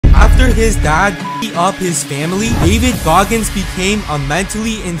After his dad beat up his family, David Goggins became a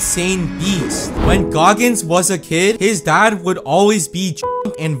mentally insane beast. When Goggins was a kid, his dad would always be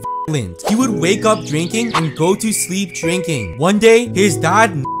drunk and violent. He would wake up drinking and go to sleep drinking. One day, his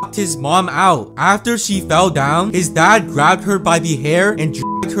dad knocked his mom out. After she fell down, his dad grabbed her by the hair and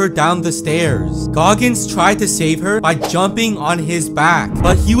dragged her down the stairs. Goggins tried to save her by jumping on his back,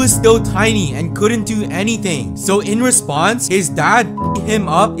 but he was still tiny and couldn't do anything. So in response, his dad beat him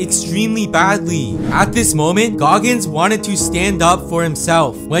up extremely badly. At this moment, Goggins wanted to stand up for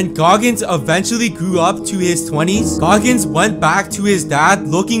himself. When Goggins eventually grew up to his 20s, Goggins went back to his dad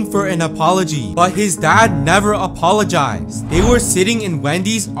looking for an apology, but his dad never apologized. They were sitting in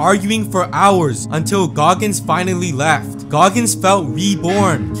Wendy's arguing for hours until Goggins finally left. Goggins felt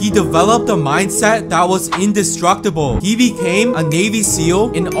reborn. He developed a mindset that was indestructible. He became a Navy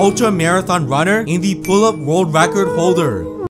SEAL, an ultra marathon runner, and the pull-up world record holder.